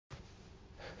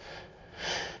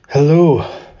Hello,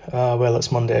 well,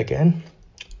 it's Monday again,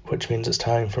 which means it's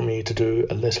time for me to do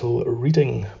a little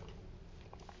reading.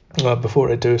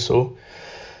 Before I do so,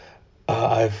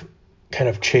 I've kind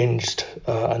of changed.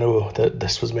 I know that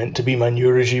this was meant to be my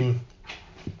new regime,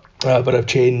 but I've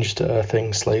changed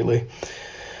things slightly,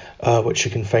 which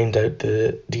you can find out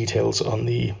the details on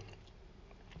the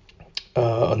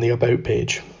About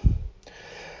page.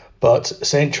 But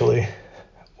essentially,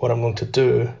 what I'm going to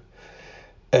do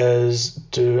is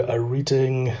do a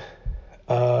reading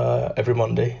every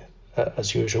Monday,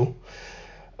 as usual.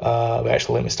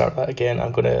 Actually, let me start that again.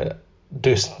 I'm going to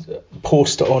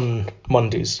post on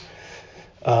Mondays,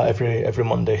 every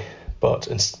Monday. But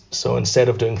so instead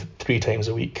of doing 3 times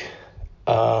a week,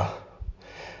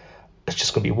 it's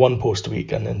just going to be one post a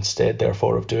week, and instead,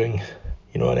 therefore, of doing,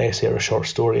 an essay or a short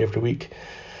story every week,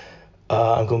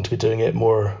 I'm going to be doing it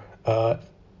more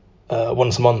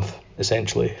once a month.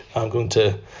 Essentially, I'm going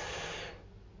to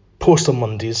post on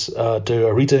Mondays, do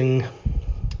a reading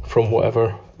from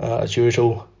whatever, as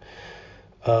usual.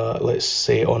 Let's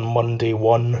say on Monday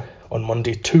 1, on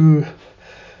Monday 2,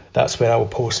 that's when I will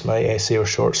post my essay or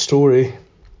short story,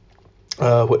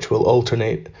 which will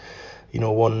alternate.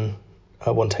 One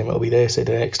time it'll be the essay,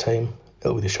 the next time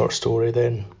it'll be the short story,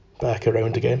 then back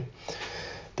around again.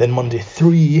 Then Monday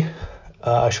 3,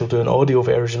 I shall do an audio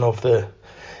version of the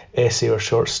essay or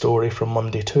short story from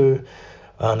Monday 2,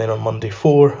 and then on Monday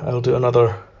 4 I'll do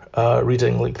another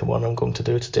reading like the one I'm going to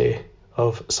do today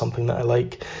of something that I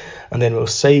like, and then we'll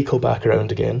cycle back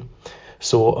around again.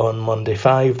 So on Monday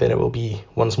 5 then it will be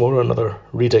once more another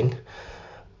reading,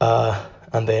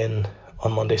 and then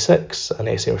on Monday 6 an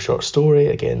essay or short story.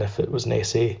 Again, if it was an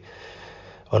essay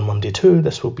on Monday 2,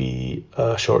 this will be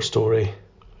a short story,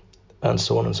 and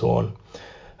so on and so on.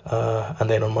 And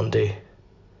then on Monday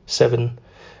 7,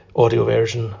 audio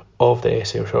version of the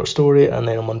essay or short story, and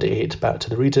then on Monday 8 back to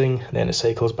the reading, and then it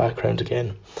cycles back around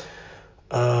again.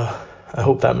 I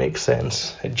hope that makes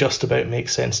sense. It just about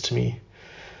makes sense to me.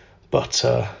 But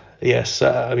yes,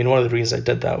 one of the reasons I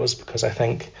did that was because I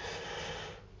think,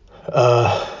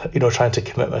 trying to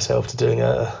commit myself to doing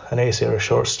an essay or a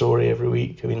short story every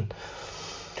week,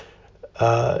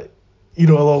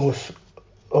 along with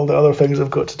all the other things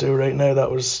I've got to do right now, that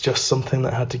was just something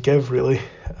that had to give, really.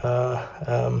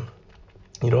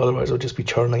 Otherwise I'll just be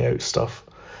churning out stuff.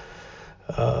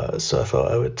 So I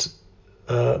thought I would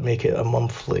make it a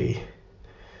monthly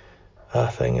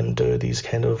thing and do these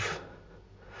kind of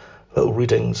little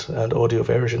readings and audio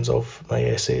versions of my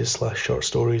essays / short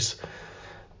stories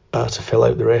to fill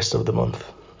out the rest of the month.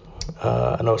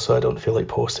 And also I don't feel like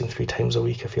posting 3 times a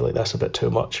week. I feel like that's a bit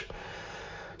too much.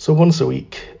 So once a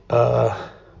week,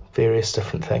 various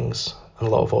different things and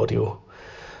a lot of audio.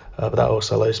 But that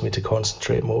also allows me to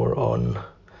concentrate more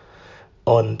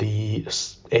on the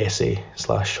essay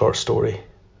 / short story,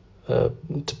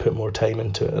 to put more time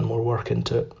into it and more work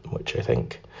into it, which I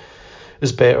think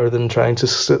is better than trying to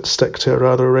stick to a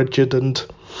rather rigid and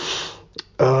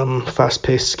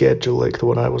fast-paced schedule like the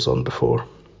one I was on before.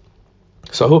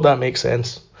 So I hope that makes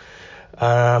sense.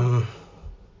 And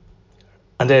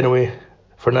anyway,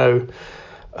 for now,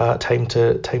 time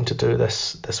to do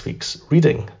this week's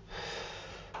reading.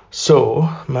 So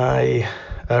my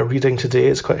reading today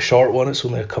is quite a short one. It's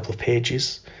only a couple of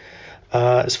pages.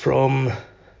 It's from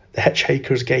The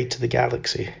Hitchhiker's Guide to the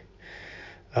Galaxy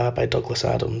by Douglas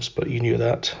Adams, but you knew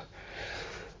that.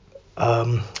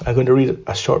 I'm going to read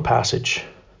a short passage,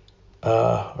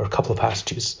 or a couple of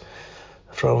passages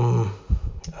from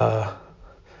the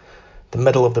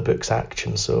middle of the book's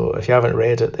action. So if you haven't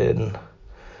read it, then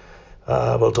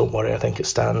don't worry. I think it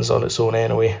stands on its own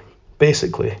anyway,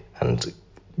 basically, and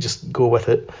just go with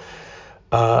it.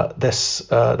 This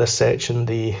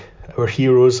section, our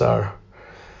heroes are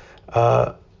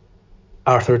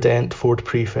Arthur Dent, Ford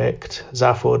Prefect,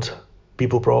 Zaphod,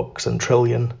 Beeblebrox, and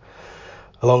Trillion,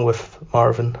 along with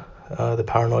Marvin, the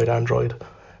paranoid android,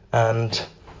 and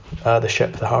the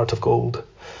ship, the Heart of Gold,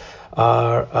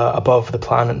 are above the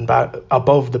planet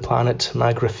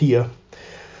Magrathea,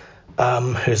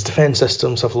 whose defense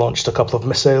systems have launched a couple of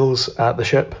missiles at the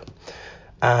ship,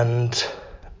 and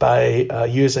by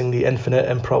using the infinite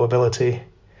improbability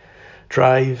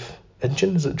drive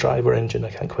engine, is it drive or engine? I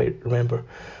can't quite remember.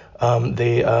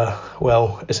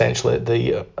 Essentially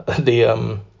the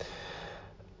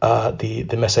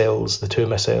missiles, the 2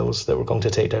 missiles that were going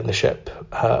to take down the ship,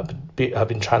 have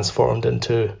been transformed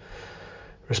into,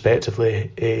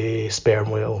 respectively, a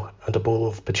sperm whale and a bowl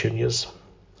of petunias.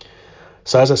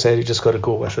 So as I said, you just got to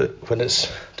go with it when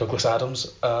it's Douglas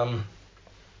Adams.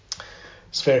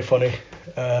 It's a very funny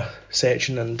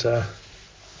section, and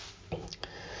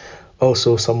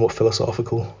also somewhat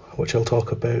philosophical which I'll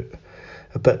talk about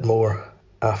a bit more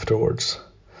afterwards.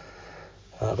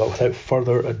 But without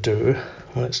further ado,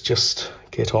 let's just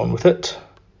get on with it.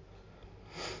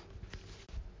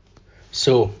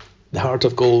 So, the Heart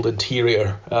of Gold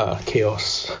interior,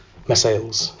 chaos,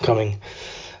 missiles coming,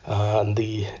 and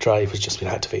the drive has just been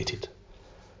activated.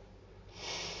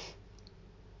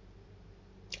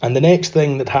 And the next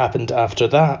thing that happened after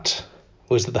that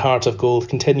was that the Heart of Gold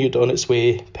continued on its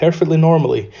way perfectly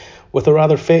normally, with a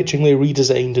rather fetchingly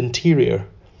redesigned interior.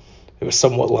 It was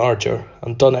somewhat larger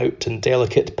and done out in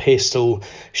delicate pastel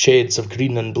shades of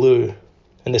green and blue.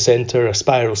 In the centre, a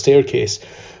spiral staircase,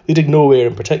 leading nowhere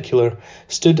in particular,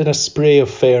 stood in a spray of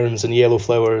ferns and yellow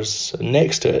flowers, and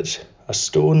next to it, a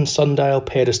stone sundial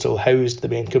pedestal housed the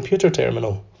main computer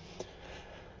terminal.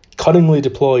 Cunningly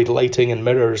deployed lighting and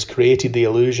mirrors created the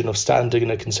illusion of standing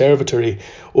in a conservatory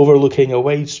overlooking a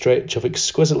wide stretch of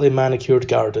exquisitely manicured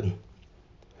garden.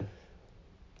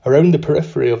 Around the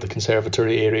periphery of the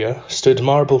conservatory area stood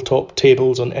marble-topped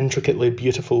tables on intricately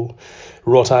beautiful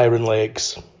wrought iron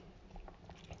legs.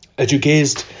 As you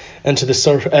gazed into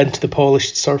the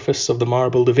polished surface of the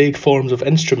marble, the vague forms of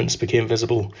instruments became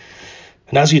visible,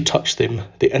 and as you touched them,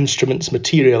 the instruments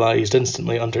materialized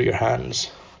instantly under your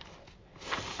hands.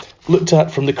 Looked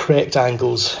at from the correct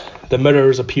angles, the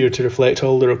mirrors appeared to reflect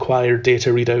all the required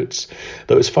data readouts,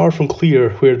 though it was far from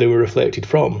clear where they were reflected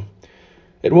from.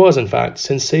 It was, in fact,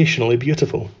 sensationally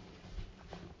beautiful.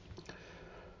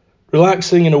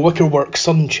 Relaxing in a wickerwork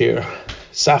sun chair,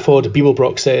 Safford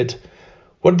Beeblebrock said,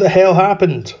 "What the hell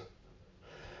happened?"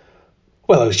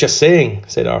 "Well, I was just saying,"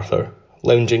 said Arthur,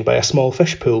 lounging by a small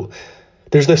fish pool.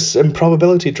 "There's this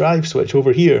improbability drive switch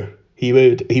over here." He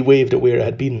waved at where it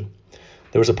had been.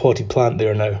 There was a potted plant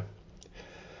there now.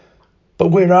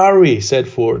 "But where are we?" said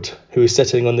Ford, who was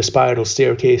sitting on the spiral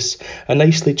staircase, a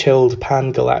nicely chilled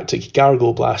pan-galactic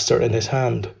gargle blaster in his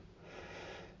hand.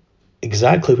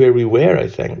 "Exactly where we were, I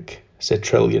think," said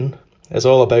Trillian, as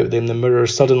all about them the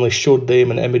mirrors suddenly showed them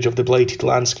an image of the blighted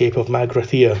landscape of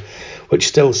Magrathea, which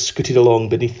still scooted along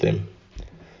beneath them.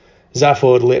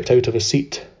 Zaphod leapt out of his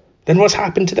seat. "Then what's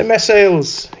happened to the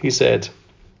missiles?" he said.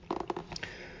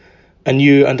 A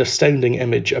new and astounding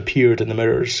image appeared in the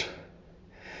mirrors.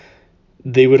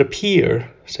 "They would appear,"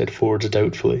 said Ford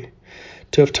doubtfully,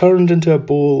 "to have turned into a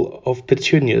bowl of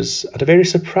petunias and a very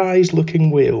surprised-looking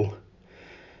whale."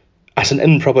 "At an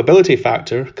improbability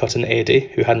factor," cut in Eddie,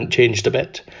 who hadn't changed a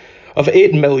bit, "of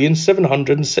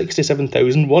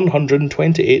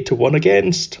 8,767,128 to 1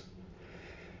 against."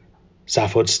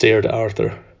 Zaphod stared at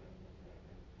Arthur.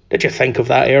 "Did you think of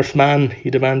that, Earthman?" he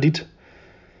demanded.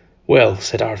 "Well,"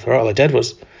 said Arthur, "all I did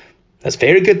was... That's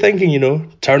very good thinking, you know.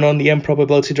 Turn on the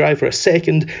improbability drive for a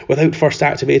second without first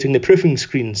activating the proofing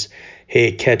screens.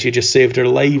 Hey, kid, you just saved our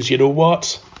lives, you know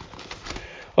what?"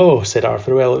 "Oh," said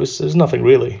Arthur, "well, it was nothing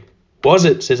really." "Was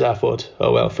it?" says Zaphod.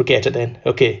 "Oh, well, forget it then.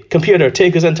 Okay, computer,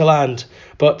 take us into land."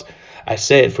 "But..." "I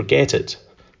said forget it."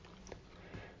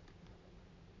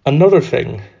 Another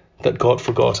thing that got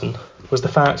forgotten was the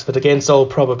fact that against all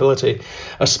probability,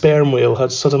 a sperm whale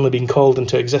had suddenly been called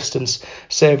into existence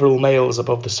several miles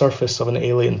above the surface of an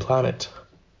alien planet.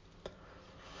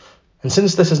 And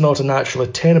since this is not a naturally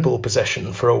tenable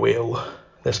position for a whale,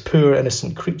 this poor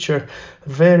innocent creature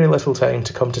had very little time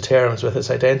to come to terms with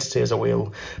its identity as a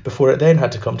whale before it then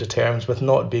had to come to terms with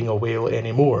not being a whale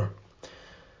anymore.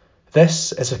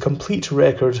 This is a complete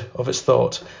record of its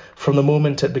thought from the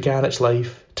moment it began its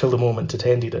life till the moment it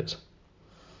ended it.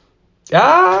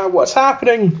 "Ah, what's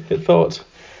happening?" it thought.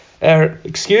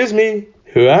 Excuse me,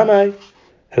 who am I?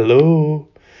 Hello?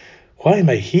 Why am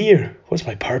I here? What's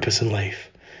my purpose in life?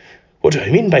 What do I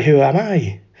mean by who am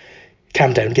I?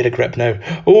 Calm down, get a grip now.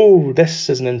 Oh, this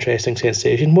is an interesting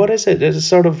sensation. What is it? It's a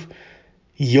sort of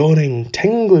yawning,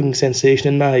 tingling sensation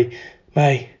in my...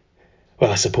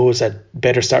 Well, I suppose I'd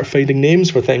better start finding names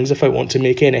for things if I want to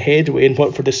make any headway in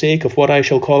what, for the sake of what I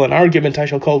shall call an argument, I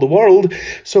shall call the world.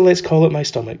 So let's call it my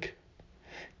stomach.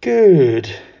 Good.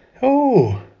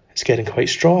 Oh, it's getting quite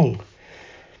strong.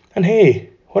 And hey,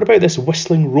 what about this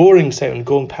whistling, roaring sound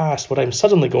going past what I'm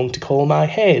suddenly going to call my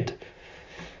head?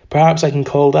 Perhaps I can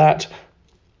call that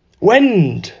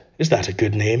wind. Is that a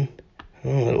good name?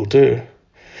 Oh, it'll do.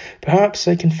 Perhaps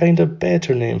I can find a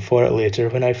better name for it later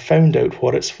when I've found out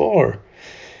what it's for.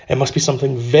 It must be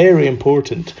something very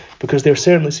important, because there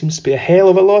certainly seems to be a hell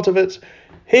of a lot of it.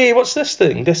 Hey, what's this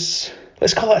thing? Let's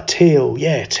call it a tail.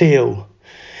 Yeah, tail.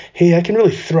 Hey, I can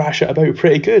really thrash it about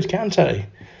pretty good, can't I?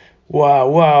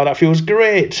 Wow, that feels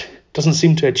great. Doesn't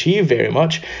seem to achieve very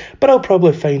much, but I'll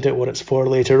probably find out what it's for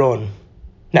later on.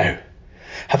 Now,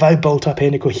 have I built up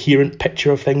any coherent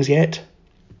picture of things yet?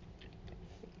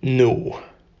 No.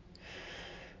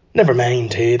 Never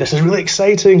mind, hey, this is really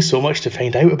exciting, so much to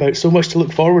find out about, so much to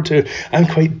look forward to. I'm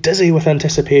quite dizzy with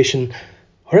anticipation.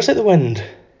 Or is it the wind?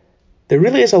 There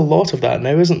really is a lot of that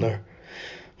now, isn't there?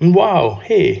 And wow,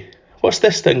 hey, what's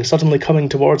this thing suddenly coming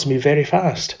towards me very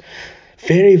fast?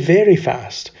 Very, very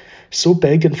fast. So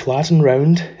big and flat and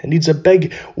round, it needs a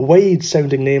big,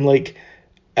 wide-sounding name like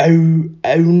round,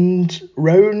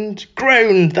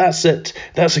 ground, that's it.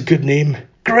 That's a good name.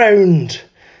 Ground.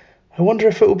 I wonder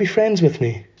if it will be friends with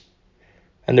me.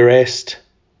 And the rest,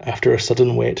 after a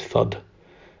sudden wet thud,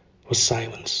 was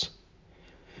silence.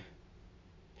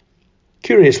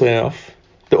 Curiously enough,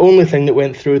 the only thing that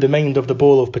went through the mind of the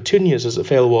bowl of petunias as it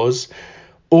fell was,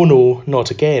 oh no, not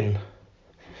again.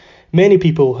 Many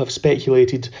people have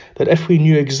speculated that if we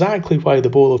knew exactly why the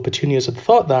bowl of petunias had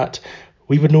thought that,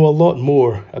 we would know a lot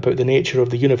more about the nature of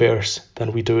the universe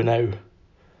than we do now.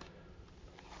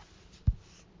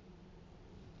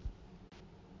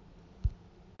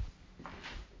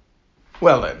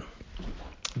 Well then,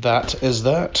 that is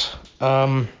that.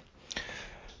 Gosh,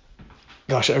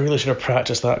 I really should have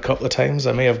practiced that a couple of times.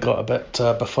 I may have got a bit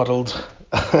befuddled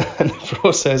in the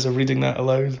process of reading that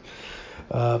aloud.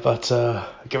 But I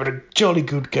gave it a jolly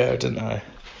good go, didn't I?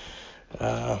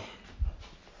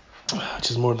 Which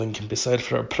is more than can be said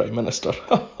for our Prime Minister.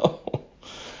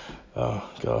 Oh,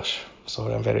 gosh.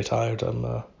 Sorry, I'm very tired.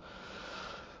 I'm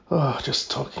just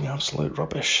talking absolute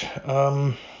rubbish.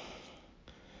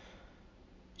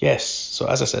 Yes, so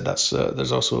as I said, that's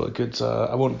there's also a good...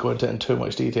 I won't go into it in too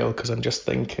much detail because I'm just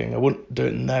thinking. I won't do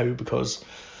it now because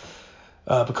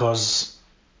I'm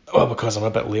a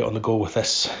bit late on the go with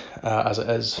this as it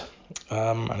is,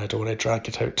 and I don't want to drag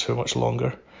it out too much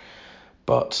longer.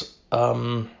 But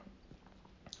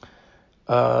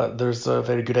there's a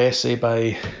very good essay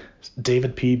by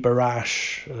David P.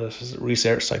 Barash, a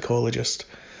research psychologist.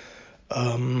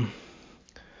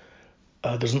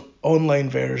 There's an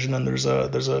online version and there's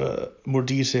a more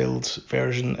detailed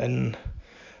version in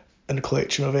a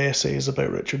collection of essays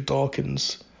about Richard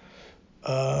Dawkins,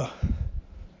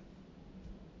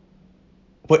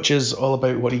 which is all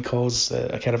about what he calls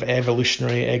a kind of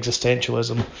evolutionary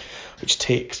existentialism, which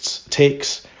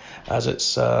takes as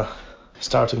its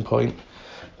starting point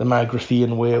the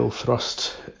Magrathean whale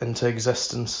thrust into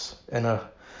existence in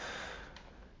a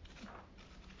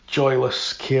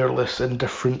joyless, careless,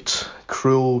 indifferent,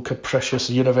 cruel, capricious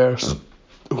universe.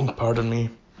 Oh, pardon me.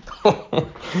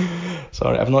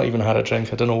 Sorry, I've not even had a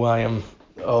drink. I don't know why I'm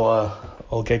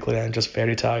all giggly. I'm just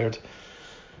very tired.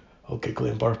 All giggly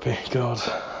and burpy. God.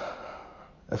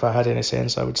 If I had any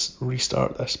sense, I would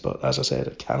restart this. But as I said,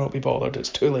 I cannot be bothered. It's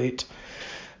too late.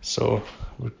 So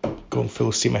we're going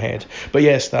full steam ahead. But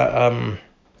yes, that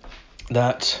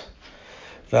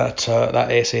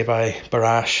essay by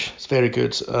Barash is very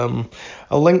good.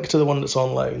 I'll link to the one that's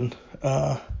online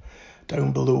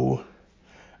down below.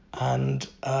 And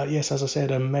yes, as I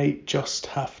said, I might just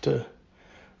have to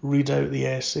read out the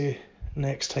essay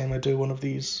next time I do one of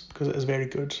these because it is very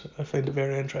good. I find it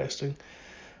very interesting.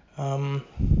 I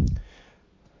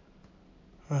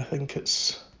think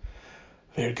it's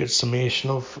a very good summation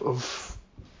of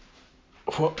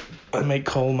what I might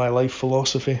call my life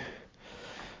philosophy.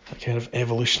 A kind of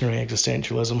evolutionary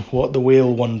existentialism. What the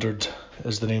Whale Wondered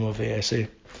is the name of the essay.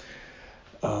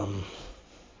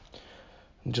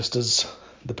 Just as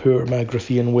the poor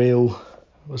Magrathean whale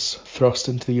was thrust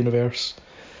into the universe,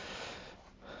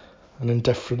 an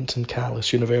indifferent and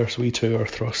callous universe, we too are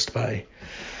thrust by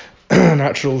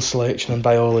natural selection and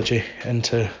biology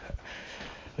into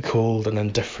a cold and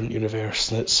indifferent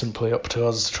universe, and it's simply up to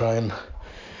us to try and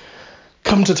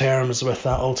come to terms with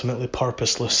that ultimately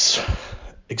purposeless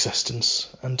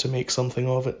existence and to make something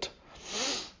of it.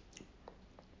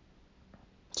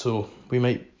 So we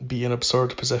might be in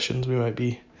absurd positions, we might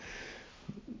be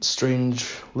strange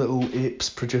little apes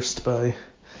produced by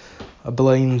a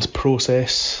blind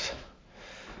process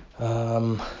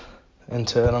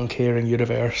into an uncaring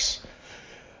universe,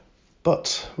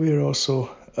 but we are also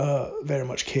very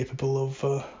much capable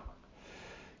of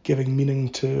giving meaning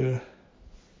to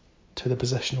the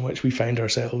position in which we find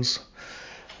ourselves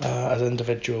as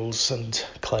individuals and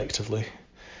collectively.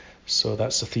 So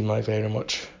that's the theme I very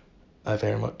much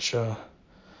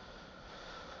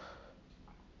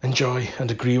enjoy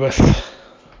and agree with.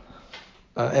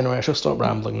 Anyway, I shall stop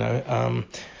rambling now.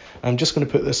 I'm just going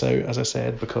to put this out, as I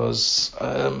said, because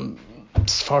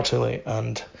it's far too late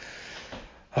and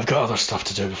I've got other stuff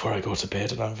to do before I go to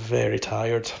bed and I'm very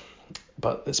tired.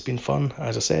 But it's been fun.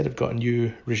 As I said, I've got a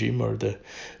new regime, or the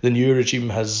new regime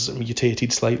has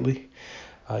mutated slightly.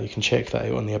 You can check that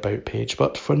out on the About page.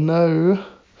 But for now,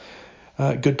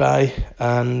 goodbye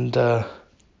and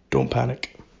don't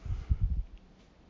panic.